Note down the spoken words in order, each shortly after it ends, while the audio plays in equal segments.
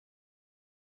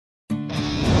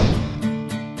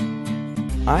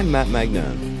I'm Matt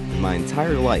Magnone. My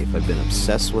entire life I've been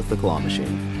obsessed with the claw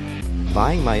machine.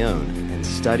 Buying my own and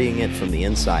studying it from the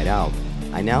inside out,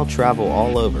 I now travel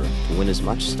all over to win as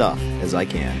much stuff as I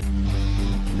can.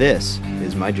 This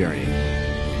is my journey.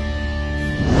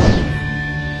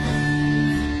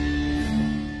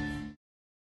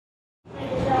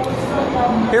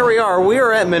 Here we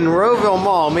are at Monroeville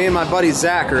Mall, me and my buddy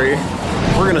Zachary.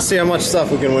 We're gonna see how much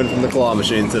stuff we can win from the claw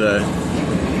machine today.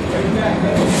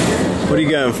 What are you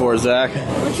going for, Zach?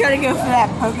 We're trying to go for that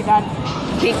polka dot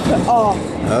pink. I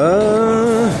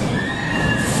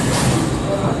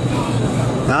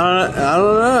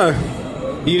don't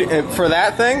know. You for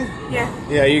that thing? Yeah.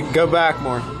 Yeah, you go back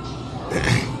more.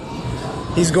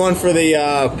 He's going for the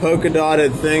polka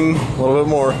dotted thing a little bit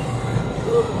more.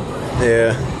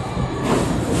 Yeah.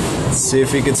 Let's see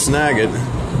if he can snag it.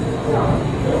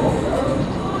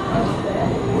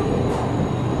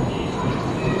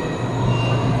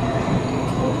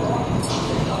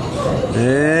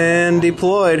 And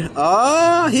deployed.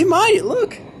 Ah, he might.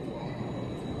 Look.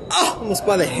 Oh, almost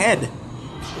by the head.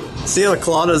 See how the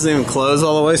claw doesn't even close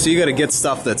all the way? So you got to get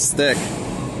stuff that's thick.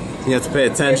 You have to pay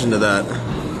attention to that.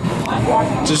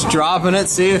 Just dropping it,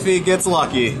 see if he gets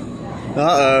lucky.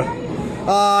 Uh-oh.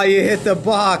 Oh, you hit the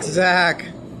box, Zach.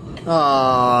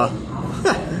 Aww.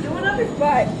 Going up his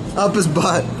butt. Up his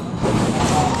butt.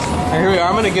 Here we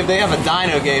are. They have a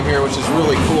dino game here, which is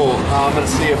really cool. I'm gonna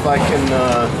see if I can,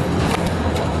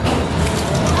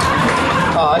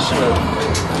 I should have.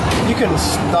 You can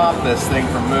stop this thing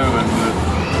from moving, but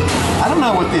I don't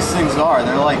know what these things are.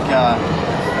 They're like, I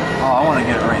want to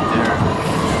get it right there.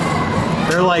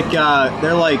 They're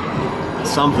like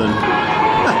something.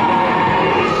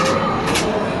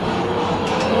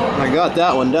 I got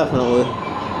that one, definitely.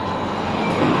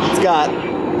 It's got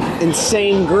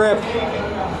insane grip.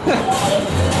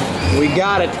 We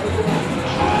got it.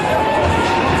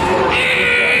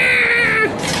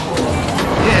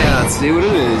 Yeah, let's see what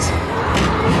it is.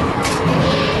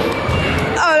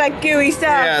 Oh, that gooey stuff.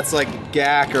 Yeah, it's like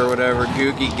gack or whatever.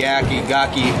 Gooky, gacky,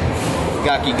 gaki,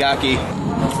 gaki, gaki.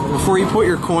 Before you put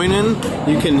your coin in,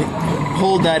 you can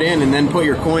hold that in and then put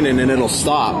your coin in and it'll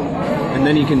stop. And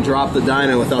then you can drop the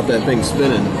dino without that thing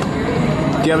spinning.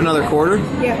 Do you have another quarter?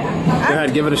 Yeah. Go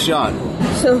ahead, give it a shot.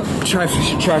 So try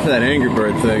for that Angry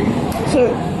Bird thing.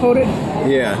 So hold it.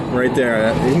 Yeah, right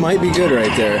there. It might be good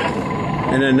right there.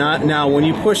 And then now when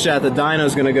you push that, the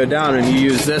dino's gonna go down, and you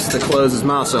use this to close his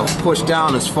mouth. So push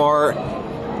down as far.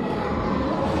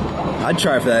 I'd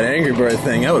try for that Angry Bird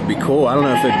thing. That would be cool. I don't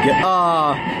know if it'd get.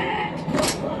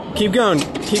 Keep going.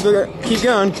 Keep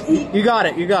going. You got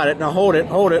it. Now hold it.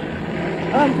 Hold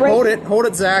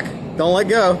it, Zach. Don't let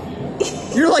go.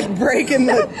 You're like breaking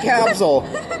the capsule.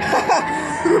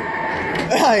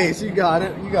 Nice, you got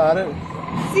it.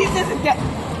 See, it doesn't get.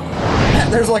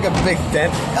 There's like a big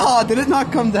dent. Oh, did it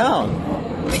not come down?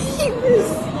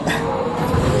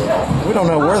 We don't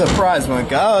know where the prize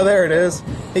went. Oh, there it is.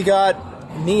 He got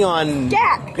neon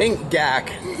gack. Pink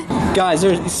gack. Guys,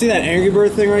 you see that Angry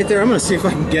Bird thing right there? I'm gonna see if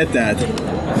I can get that.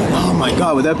 Oh my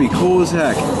god, would that be cool as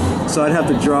heck? So I'd have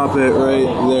to drop it right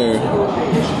there.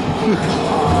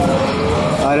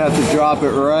 I'd have to drop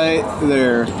it right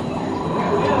there.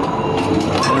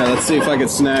 Alright, let's see if I can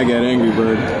snag that Angry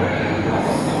Bird.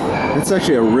 It's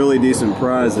actually a really decent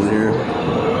prize in here.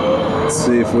 Let's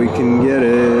see if we can get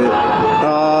it.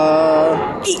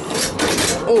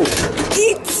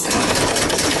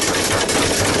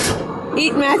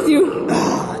 Eat, Matthew.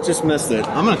 Just missed it.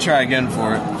 I'm gonna try again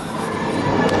for it.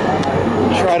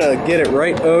 Try to get it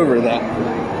right over that.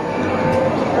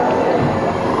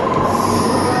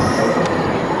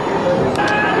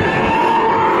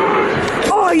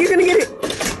 Oh, you're gonna get it.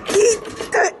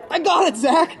 I got it,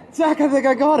 Zach. Zach, I think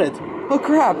I got it. Oh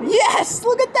crap! Yes,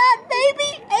 look at that,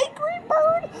 baby, Angry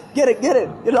Bird. Get it.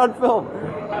 Get on film.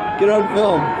 I'm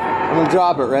gonna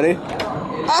drop it. Ready?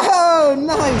 Oh,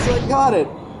 nice! I got it.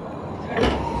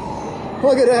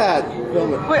 Look at that.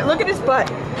 Film it. Wait, look at his butt.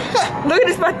 Look at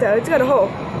his butt, though. It's got a hole.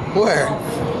 Where?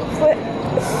 What?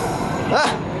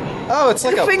 Oh, it's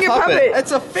like a finger puppet. puppet.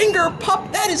 It's a finger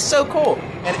puppet. That is so cool.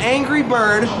 An Angry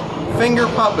Bird finger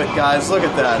puppet, guys. Look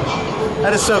at that.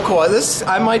 That is so cool.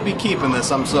 I might be keeping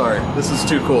this. I'm sorry. This is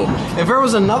too cool. If there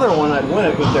was another one, I'd win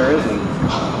it, but there isn't.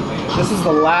 This is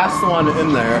the last one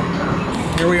in there.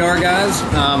 Here we are, guys.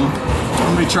 I'm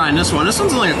gonna be trying this one. This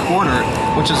one's only a quarter,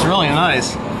 which is really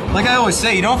nice. Like I always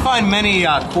say, you don't find many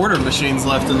quarter machines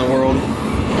left in the world.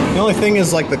 The only thing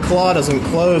is, like, the claw doesn't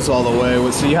close all the way,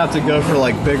 so you have to go for,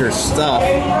 like, bigger stuff.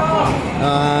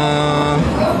 How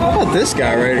about this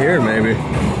guy right here, maybe?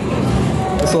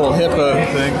 This little hippo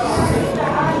thing.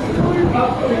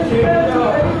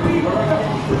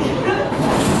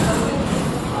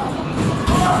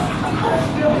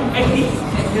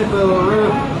 Hit the little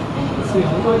roof. Let's see.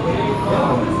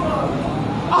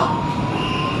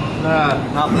 Nah,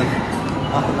 nothing.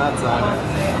 Nothing that side.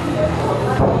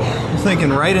 I'm thinking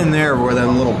right in there where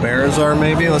them little bears are,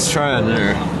 maybe. Let's try in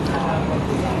there.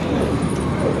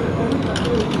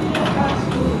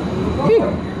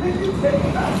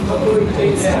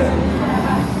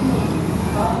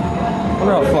 I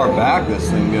wonder how far back this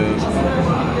thing goes.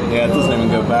 Yeah, it doesn't even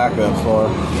go back that far.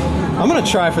 I'm gonna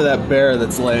try for that bear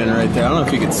that's laying right there. I don't know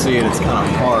if you can see it, it's kind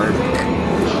of hard.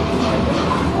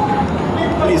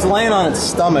 He's laying on its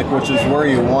stomach, which is where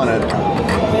you want it.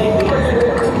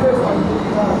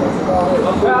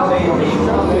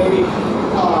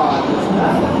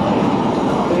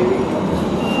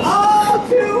 Oh,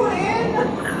 2 in!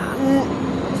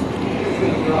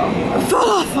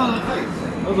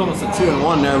 That was almost a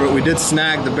 2-in-1 there, but we did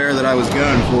snag the bear that I was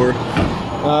going for.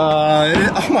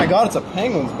 Oh my god, it's a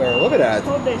penguin's bear. Look at that.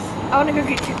 Hold this. I want to go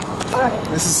get you. Alright.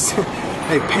 This is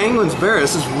a penguin's bear.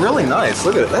 This is really nice.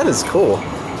 Look at it. That is cool.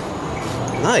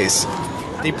 Nice.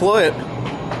 Deploy it.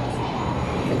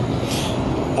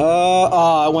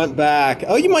 I went back.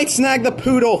 Oh, you might snag the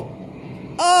poodle.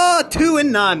 2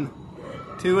 and none.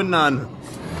 2 and none.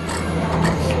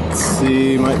 Let's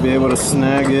see, might be able to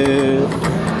snag it.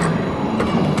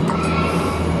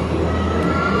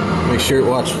 Make sure,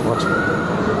 watch.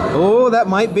 Oh, that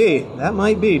might be,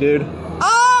 dude.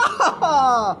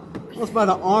 Ah! Almost by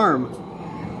the arm.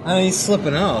 And he's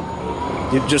slipping out.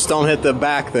 You just don't hit the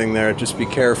back thing there. Just be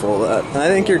careful of that. I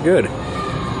think you're good.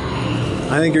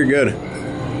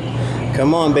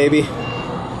 Come on, baby.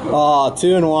 Oh,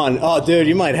 2 and 1. Oh, dude,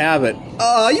 you might have it.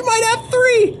 Oh, you might have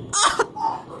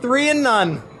 3. 3 and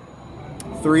none.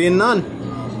 3 and none.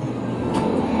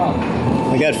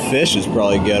 I got fish is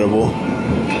probably gettable.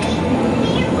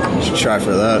 Should try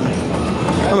for that.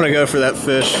 I'm gonna go for that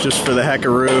fish just for the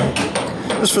heckaroo.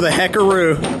 Just for the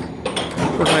heckaroo.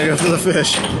 We're gonna go for the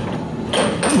fish.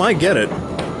 I might get it.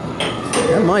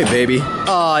 I might, baby.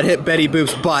 Oh, it hit Betty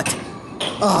Boop's butt.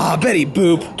 Oh, Betty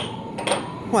Boop.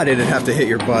 Why did it have to hit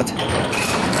your butt?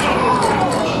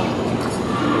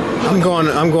 I'm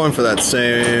going for that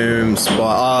same spot.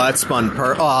 Oh, that spun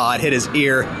oh, it hit his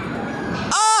ear.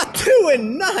 2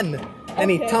 and none. And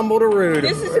he tumbled a root.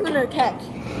 This isn't gonna catch.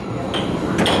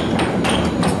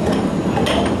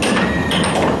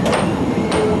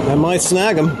 That might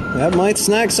snag him. That might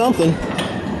snag something.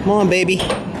 Come on, baby.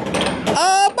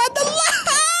 Oh, by the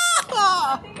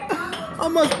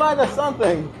almost by the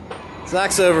something.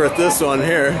 Zach's over at this one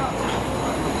here.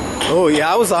 Oh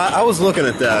yeah, I was looking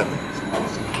at that.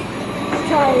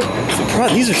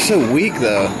 God, these are so weak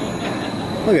though.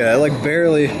 Look at that, like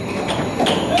barely.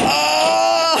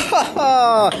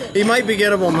 Oh, he might be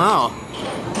gettable now.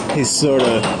 He's sort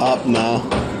of up now.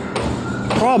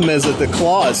 Problem is that the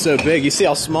claw is so big. You see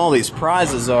how small these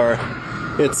prizes are.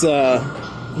 It's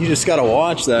you just gotta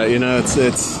watch that. You know, it's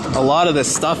a lot of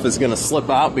this stuff is gonna slip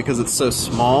out because it's so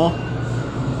small.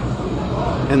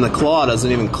 And the claw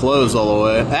doesn't even close all the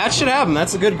way. That should happen.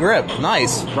 That's a good grip.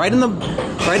 Nice. Right in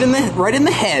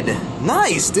the head.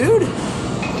 Nice, dude.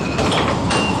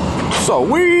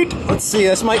 Sweet. Let's see.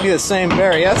 This might be the same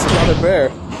bear. Yeah, that's another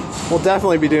bear. We'll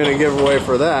definitely be doing a giveaway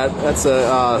for that. That's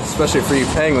especially for you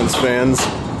Penguins fans.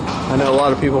 I know a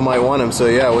lot of people might want him. So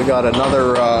yeah, we got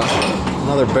another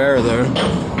bear there.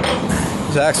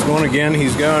 Zach's going again.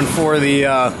 He's going for the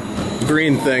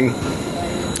green thing.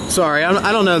 Sorry,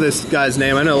 I don't know this guy's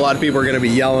name. I know a lot of people are going to be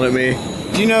yelling at me.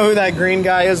 Do you know who that green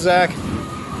guy is, Zach?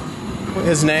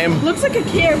 His name? Looks like a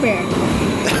Care Bear.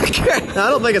 I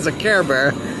don't think it's a Care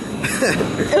Bear.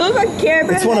 It looks like Care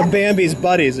Bear. It's one of Bambi's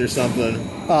buddies or something.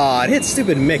 Aw, it hit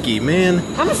stupid Mickey, man.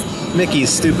 Mickey's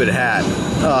stupid hat.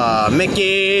 Aw,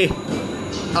 Mickey.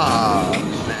 Aw.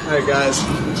 Alright, guys.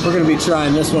 We're going to be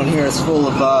trying this one here. It's full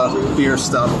of beer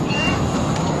stuff.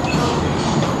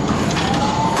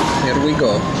 Here we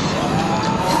go.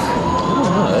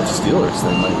 Oh, that Steelers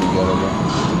thing might be good.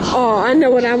 Oh, I know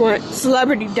what I want.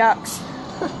 Celebrity ducks.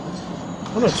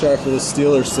 I'm gonna try for this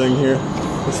Steelers thing here.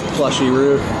 This plushy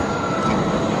roof.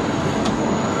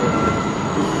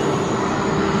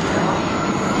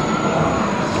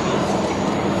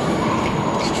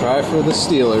 Let's try for the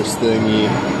Steelers thingy.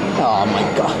 Oh my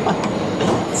god.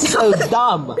 So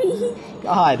dumb.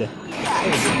 God.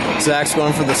 Zach's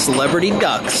going for the celebrity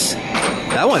ducks.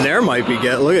 That one there might be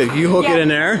good. Look at you hook it in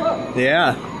there.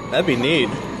 Yeah, that'd be neat.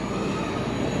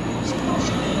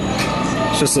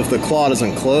 It's just if the claw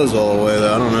doesn't close all the way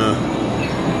though, I don't know.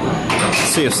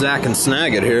 Let's see if Zach can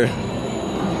snag it here.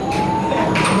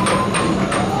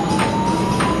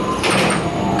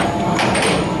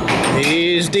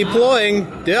 He's deploying.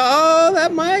 Oh,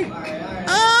 that might.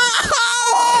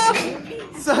 Oh!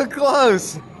 So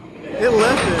close. It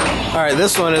lifted. Alright,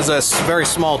 this one is a very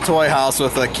small toy house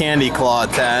with a candy claw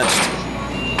attached.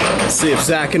 Let's see if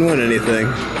Zach can win anything.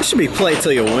 This should be play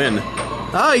till you win.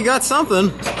 Oh, you got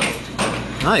something.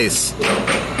 Nice.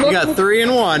 You got 3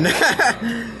 in 1.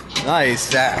 Nice,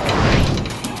 Zach.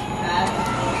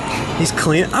 He's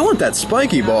clean. I want that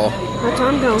spiky ball. That's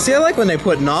what I'm doing. See, I like when they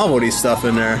put novelty stuff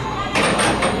in there.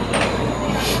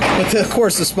 But of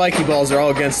course, the spiky balls are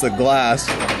all against the glass.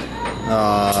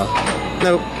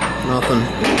 Nope, nothing.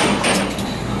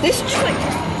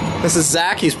 This is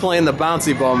Zach. He's playing the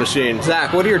bouncy ball machine.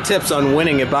 Zach, what are your tips on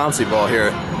winning a bouncy ball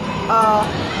here?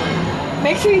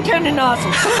 Make sure you turn the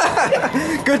nozzle.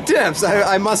 Good tips,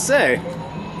 I must say.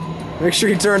 Make sure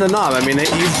you turn the knob. I mean,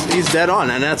 he's dead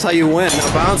on, and that's how you win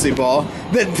a bouncy ball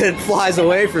that flies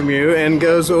away from you and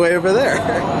goes away over there.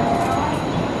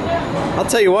 I'll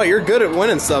tell you what, you're good at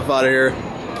winning stuff out of here.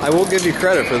 I will give you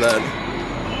credit for that.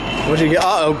 What'd you get?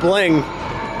 Uh-oh, bling.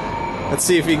 Let's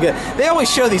see if you get... They always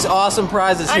show these awesome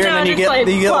prizes here, and then you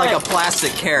get like a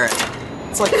plastic carrot.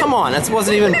 It's like, come on, that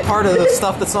wasn't even part of the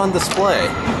stuff that's on display.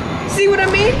 See what I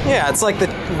mean? Yeah, it's like the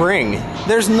ring.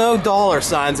 There's no dollar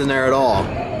signs in there at all.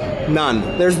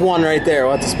 None. There's one right there.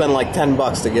 We'll have to spend like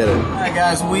 $10 to get it. Alright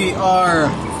guys, we are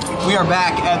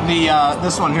back at the,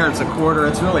 this one here, it's a quarter.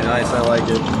 It's really nice, I like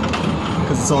it.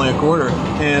 Because it's only a quarter.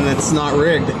 And it's not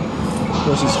rigged,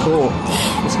 which is cool.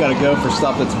 Just gotta go for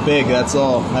stuff that's big, that's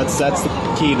all. That's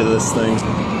the key to this thing.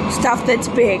 Stuff that's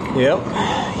big. Yep.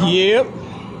 Yep.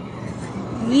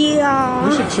 Yeah.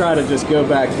 We should try to just go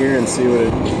back here and see what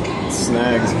it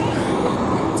snags.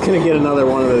 It's gonna get another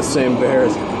one of those same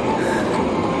bears.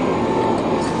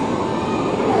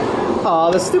 Oh,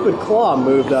 the stupid claw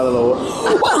moved out of the way.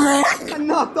 I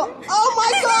knocked off. Oh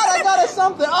my god, I got a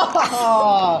something.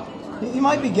 Oh, he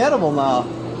might be gettable now.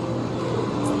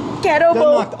 Gettable.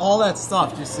 Knocked all that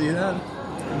stuff. Did you see that?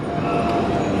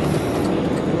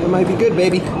 It might be good,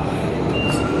 baby.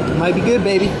 It might be good,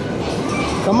 baby.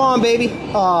 Come on, baby.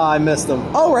 Oh, I missed him.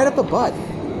 Oh, right up the butt.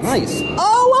 Nice.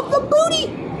 Oh, up the booty.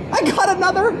 I got a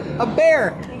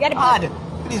bear. You got a God.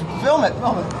 Please film it.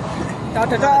 Film it. Da,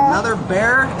 da, da. Another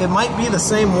bear? It might be the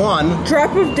same one.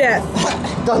 Drop of death.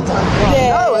 Dun, dun, dun.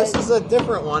 Yeah. No, this is a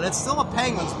different one. It's still a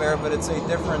penguin's bear, but it's a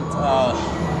different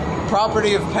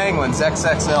property of penguins,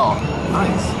 XXL.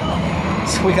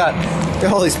 Nice. So we got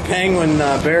all these penguin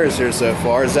bears here so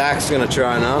far. Zach's gonna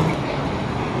try now.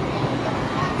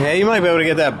 Yeah, you might be able to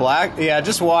get that black. Yeah,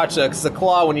 just watch that, because the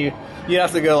claw, when you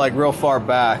have to go like real far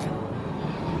back.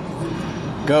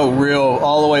 Go real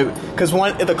all the way, because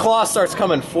when the claw starts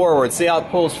coming forward, see how it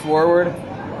pulls forward?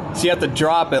 So you have to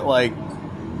drop it like,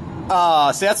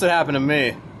 see, that's what happened to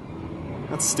me.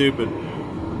 That's stupid.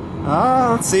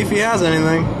 Let's see if he has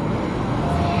anything. Man.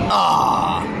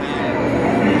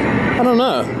 I don't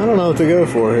know what to go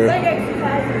for here.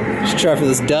 Let's try for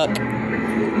this duck.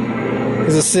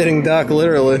 It's a sitting duck,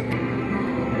 literally.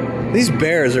 These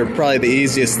bears are probably the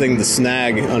easiest thing to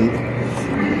snag on.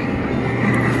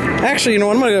 Actually, you know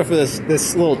what? I'm gonna go for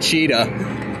this little cheetah.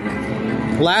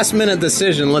 Last minute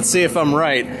decision. Let's see if I'm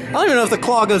right. I don't even know if the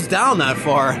claw goes down that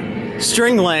far.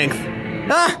 String length.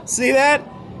 See that?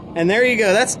 And there you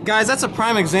go. Guys, that's a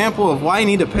prime example of why you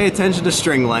need to pay attention to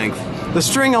string length. The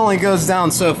string only goes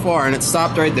down so far, and it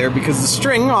stopped right there because the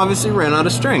string obviously ran out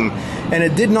of string. And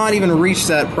it did not even reach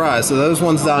that prize, so those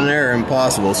ones down there are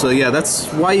impossible. So yeah,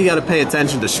 that's why you gotta pay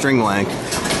attention to string length.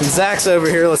 And Zach's over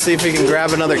here. Let's see if he can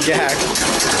grab another gag.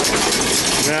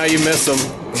 No, you missed him.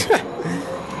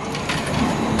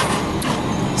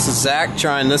 This is Zach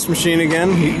trying this machine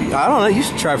again. I don't know. You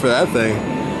should try for that thing.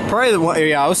 Probably the one.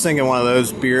 Yeah, I was thinking one of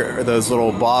those those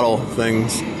little bottle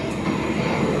things.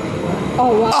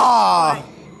 Oh wow! Ah!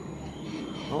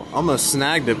 Oh, almost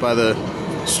snagged it by the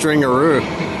stringaroo.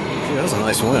 Gee, that was a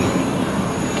nice win.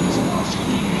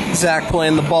 Zach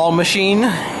playing the ball machine.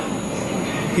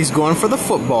 He's going for the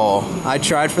football. I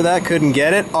tried for that, couldn't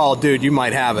get it. Oh, dude, you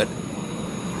might have it.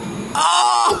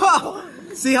 Oh!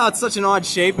 See how it's such an odd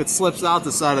shape? It slips out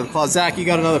the side of the claw. Zach, you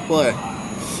got another play.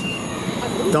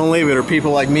 Don't leave it or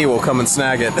people like me will come and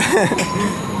snag it.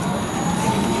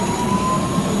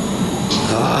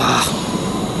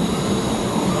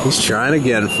 He's trying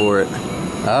again for it.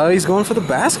 Oh, he's going for the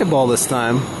basketball this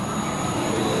time.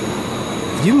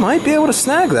 You might be able to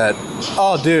snag that.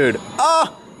 Oh, dude.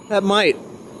 Oh, that might.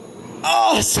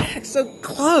 Oh, Zach's so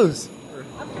close.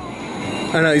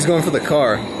 I know, he's going for the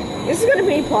car. This is gonna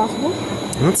be possible.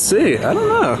 Let's see. I don't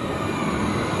know.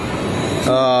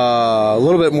 A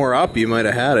little bit more up, you might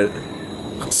have had it.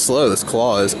 How slow this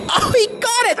claw is. Oh, he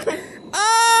got it!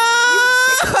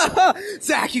 Oh!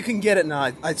 Zach, you can get it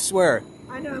now. I swear.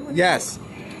 I know. Yes.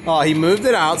 Oh, he moved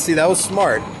it out. See, that was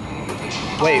smart.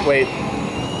 Wait, wait.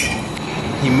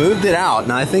 He moved it out.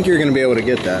 Now I think you're going to be able to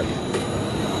get that.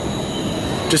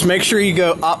 Just make sure you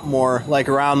go up more, like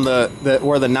around the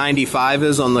where the 95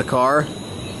 is on the car.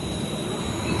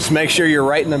 Just make sure you're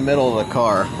right in the middle of the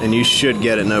car, and you should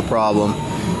get it, no problem.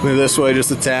 Move this way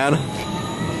just a tad.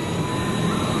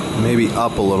 Maybe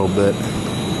up a little bit.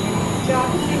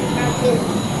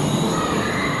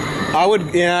 I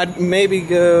would, yeah, I'd maybe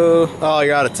go. Oh,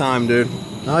 you're out of time, dude.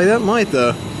 Oh, that might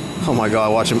though. Oh my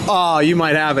God, watch him. Oh, you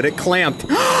might have it. It clamped.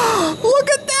 Look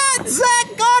at that!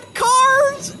 Zach got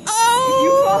cars! Oh! You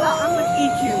fall out, I'm gonna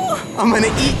eat you. I'm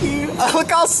gonna eat you.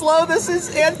 Look how slow this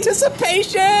is.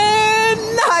 Anticipation!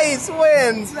 Nice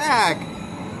win, Zach.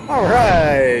 All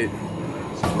right.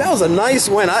 That was a nice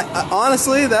win. I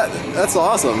honestly, that's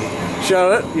awesome.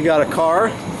 Show it. You got a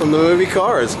car from the movie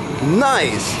Cars.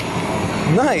 Nice.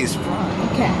 Nice.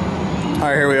 Okay. All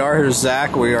right, here we are. Here's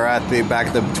Zach. We are at the back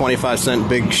of the 25-cent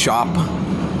big shop.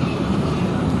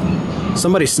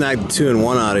 Somebody snagged the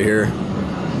 2-in-1 out of here.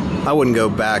 I wouldn't go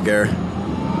back there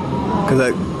because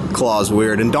that claw's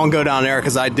weird. And don't go down there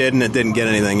because I did and it didn't get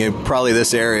anything. Probably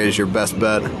this area is your best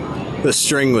bet. The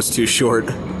string was too short.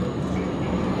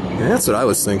 Yeah, that's what I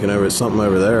was thinking over something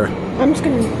over there. I'm just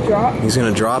gonna drop. He's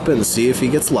gonna drop it and see if he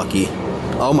gets lucky.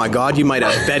 Oh my God, you might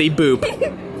have Betty Boop.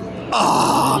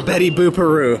 Oh, Betty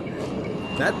Booparoo.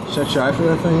 Should I try for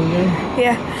that thing again?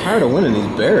 Yeah. I'm tired of winning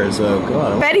these bears. Oh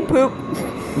God. Betty poop.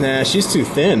 Nah, she's too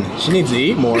thin. She needs to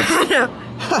eat more. I know.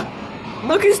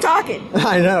 Look who's talking.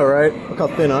 I know, right? Look how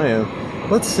thin I am.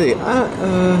 Let's see. The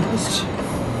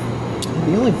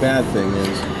only bad thing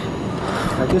is,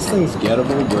 this thing's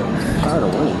gettable, but I'm tired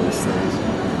of winning these things.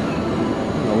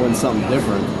 I'm gonna win something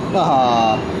different.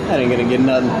 Ah, that ain't gonna get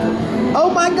nothing. Oh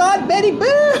my God, Betty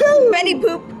Boo! Betty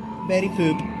poop. Betty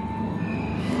Poop.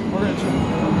 We're gonna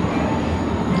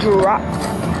Drop.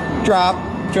 drop,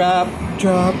 drop,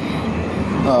 drop.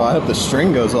 Oh, I hope the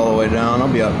string goes all the way down.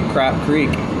 I'll be up Crap Creek.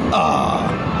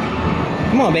 Ah,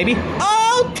 come on, baby.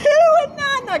 Oh,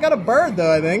 2-and-9. I got a bird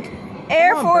though. I think.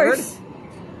 Air Come on, Force. Bird.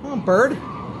 Come on, bird.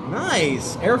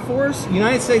 Nice. Air Force.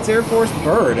 United States Air Force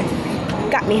bird.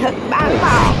 Got me hooked by the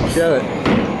ball. Show it.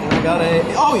 I got a.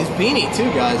 Oh, he's beanie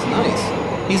too, guys.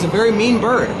 Nice. He's a very mean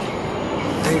bird.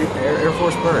 Air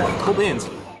Force bird. Cool beans.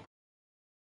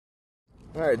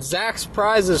 All right, Zach's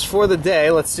prizes for the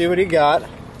day. Let's see what he got.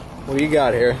 What do you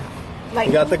got here? Like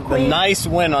You got the nice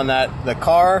win on that. The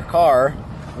car.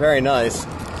 Very nice.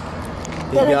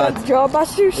 You Then I got the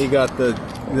jawbusters. You got the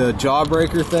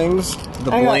jawbreaker things.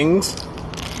 The blings.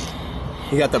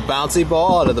 You got the bouncy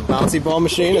ball out of the bouncy ball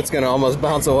machine. It's gonna almost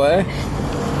bounce away.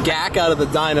 Gack out of the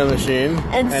dyno machine.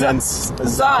 And then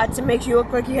Zots. It makes you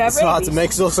look like you have rabies. Zots. It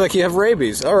makes it look like you have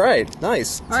rabies. All right,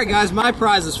 nice. All right, guys, my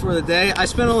prizes for the day. I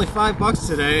spent only $5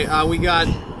 today. We got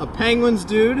a penguins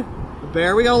dude, a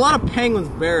bear. We got a lot of penguins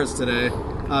bears today.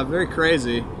 Very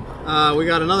crazy. We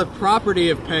got another property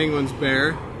of penguins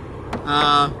bear.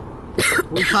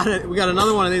 We got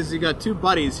another one of these. You got 2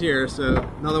 buddies here, so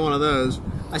another one of those.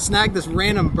 I snagged this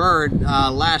random bird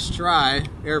last try,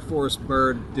 Air Force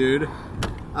bird dude.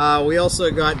 We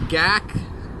also got Gack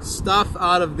stuff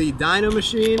out of the dyno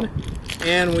machine,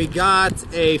 and we got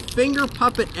a finger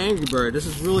puppet Angry Bird. This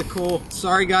is really cool.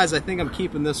 Sorry guys, I think I'm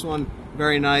keeping this one.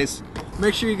 Very nice.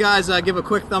 Make sure you guys give a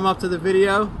quick thumb up to the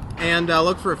video and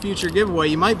look for a future giveaway.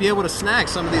 You might be able to snag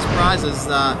some of these prizes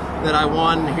that I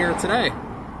won here today.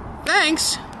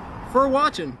 Thanks for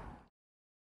watching.